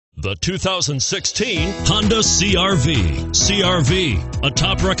The 2016 Honda CR-V. CR-V, a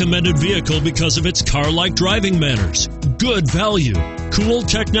top recommended vehicle because of its car-like driving manners, good value, cool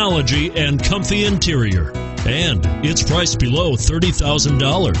technology, and comfy interior. And it's priced below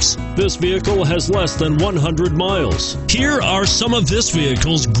 $30,000. This vehicle has less than 100 miles. Here are some of this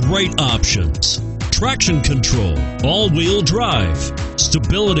vehicle's great options: traction control, all-wheel drive,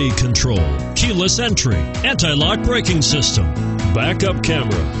 stability control, keyless entry, anti-lock braking system, backup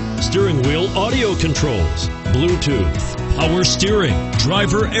camera, steering wheel audio controls, Bluetooth, power steering,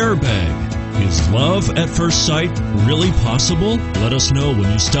 driver airbag. Is love at first sight really possible? Let us know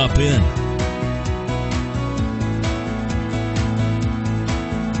when you stop in.